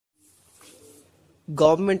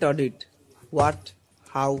Government audit: what,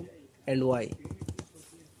 how, and why?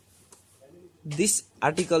 This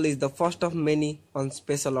article is the first of many on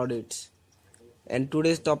special audits, and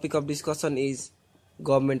today's topic of discussion is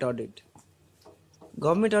government audit.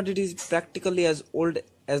 Government audit is practically as old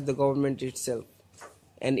as the government itself,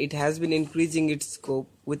 and it has been increasing its scope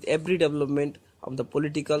with every development of the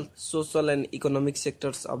political, social, and economic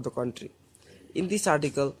sectors of the country. In this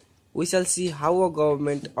article, we shall see how a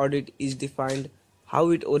government audit is defined, how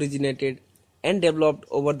it originated and developed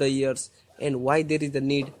over the years, and why there is a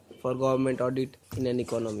need for government audit in an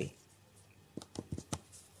economy.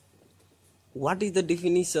 What is the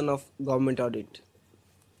definition of government audit?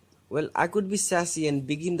 Well, I could be sassy and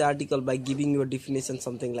begin the article by giving you a definition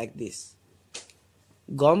something like this.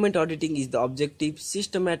 Government auditing is the objective,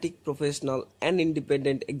 systematic, professional, and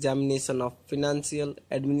independent examination of financial,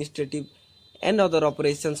 administrative, and other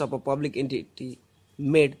operations of a public entity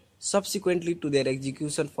made subsequently to their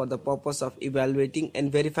execution for the purpose of evaluating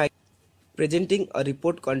and verifying, presenting a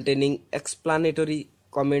report containing explanatory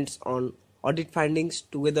comments on audit findings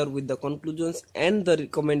together with the conclusions and the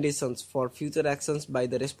recommendations for future actions by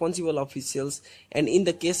the responsible officials, and in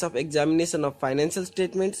the case of examination of financial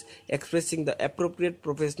statements, expressing the appropriate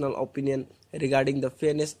professional opinion regarding the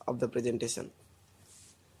fairness of the presentation.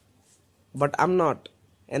 But I'm not,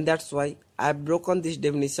 and that's why I've broken this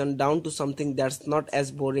definition down to something that's not as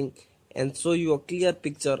boring and show you a clear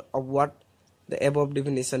picture of what the above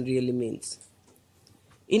definition really means.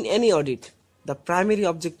 In any audit, the primary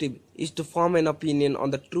objective is to form an opinion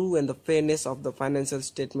on the truth and the fairness of the financial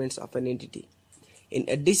statements of an entity. In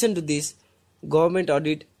addition to this, government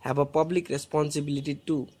audit have a public responsibility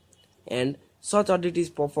too, and such audit is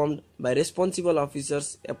performed by responsible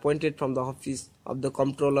officers appointed from the office of the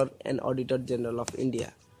Comptroller and Auditor General of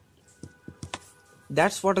India.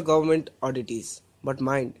 That's what a government audit is. But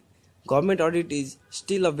mind, government audit is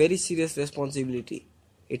still a very serious responsibility.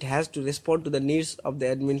 It has to respond to the needs of the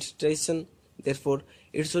administration. Therefore,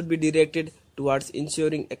 it should be directed towards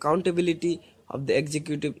ensuring accountability of the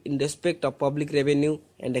executive in respect of public revenue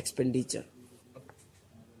and expenditure.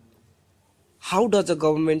 How does a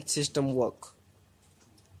government system work?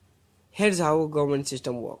 Here's how a government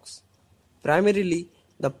system works. Primarily,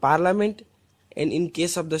 the parliament, and in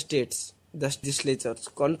case of the states, the legislatures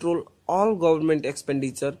control all government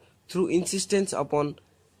expenditure through insistence upon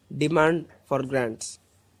demand for grants.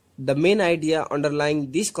 The main idea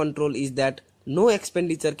underlying this control is that no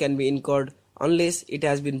expenditure can be incurred unless it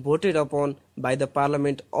has been voted upon by the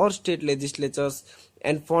parliament or state legislatures,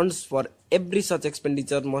 and funds for every such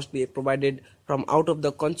expenditure must be provided from out of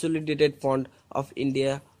the consolidated fund of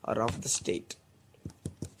India or of the state.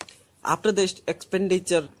 After the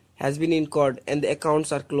expenditure has been incurred and the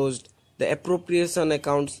accounts are closed, the appropriation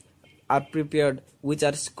accounts are prepared, which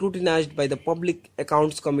are scrutinized by the Public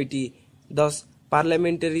Accounts Committee. Thus,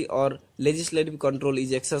 parliamentary or legislative control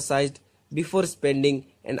is exercised before spending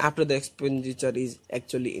and after the expenditure is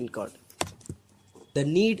actually incurred. The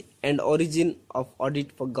need and origin of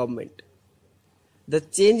audit for government. The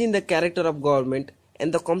change in the character of government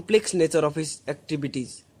and the complex nature of its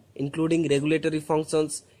activities, including regulatory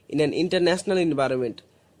functions in an international environment,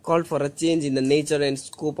 called for a change in the nature and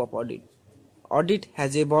scope of audit. Audit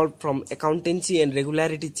has evolved from accountancy and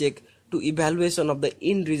regularity check to evaluation of the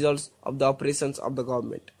end results of the operations of the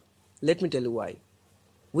government. Let me tell you why.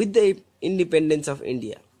 With the independence of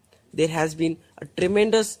India, there has been a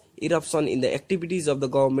tremendous eruption in the activities of the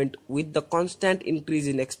government, with the constant increase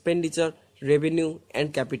in expenditure, revenue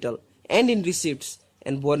and capital, and in receipts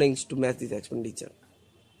and borrowings to match this expenditure.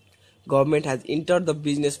 Government has entered the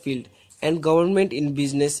business field, and government in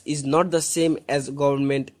business is not the same as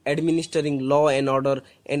government administering law and order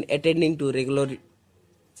and attending to regulatory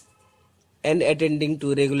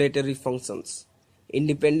functions.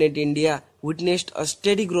 Independent India witnessed a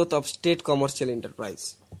steady growth of state commercial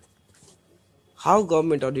enterprise. How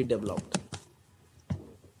government audit developed?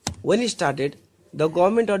 When it started, the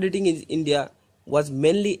government auditing in India was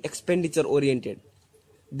mainly expenditure oriented.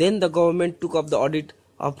 Then the government took up the audit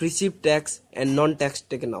of received tax and non-tax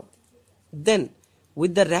taken up. Then,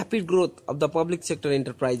 with the rapid growth of the public sector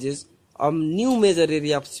enterprises, a new major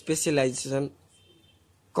area of specialization,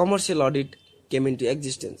 commercial audit, came into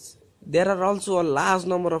existence. There are also a large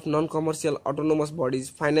number of non-commercial autonomous bodies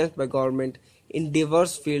financed by government in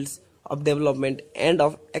diverse fields of development and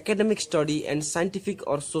of academic study and scientific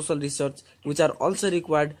or social research, which are also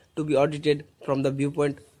required to be audited from the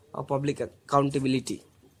viewpoint of public accountability.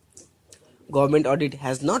 Government audit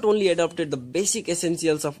has not only adopted the basic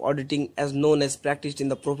essentials of auditing as known as practiced in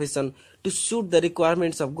the profession to suit the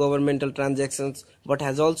requirements of governmental transactions, but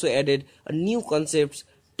has also added new concepts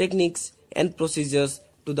techniques, and procedures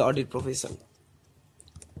to the audit profession.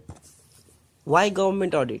 Why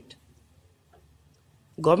government audit?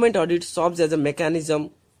 Government audit serves as a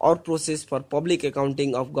mechanism or process for public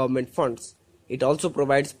accounting of government funds. It also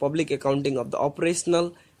provides public accounting of the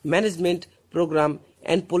operational, management, program,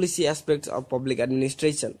 and policy aspects of public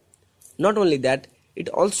administration. Not only that, it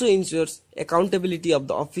also ensures accountability of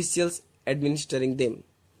the officials administering them.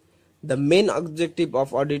 The main objective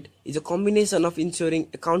of audit is a combination of ensuring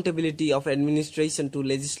accountability of administration to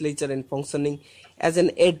legislature and functioning as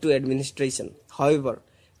an aid to administration. However,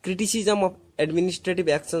 criticism of administrative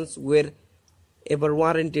actions wherever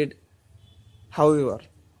warranted.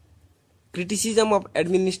 Criticism of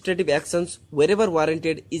administrative actions wherever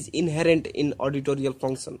warranted is inherent in auditorial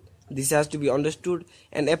function. This has to be understood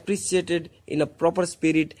and appreciated in a proper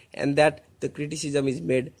spirit, and that the criticism is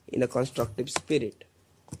made in a constructive spirit.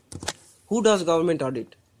 Who does government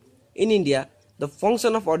audit? In India, the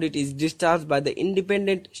function of audit is discharged by the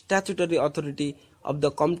independent statutory authority of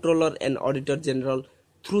the Comptroller and Auditor General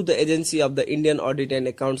through the agency of the Indian Audit and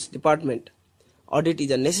Accounts Department. Audit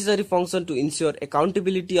is a necessary function to ensure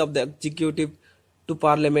accountability of the executive to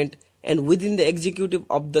Parliament and within the executive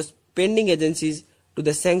of the spending agencies to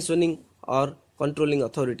the sanctioning or controlling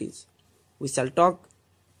authorities. We shall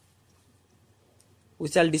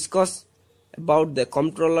discuss about the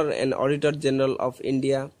Comptroller and Auditor General of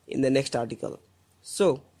India in the next article.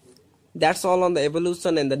 So, that's all on the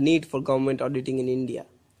evolution and the need for government auditing in India.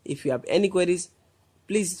 If you have any queries,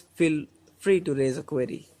 please feel free to raise a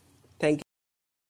query.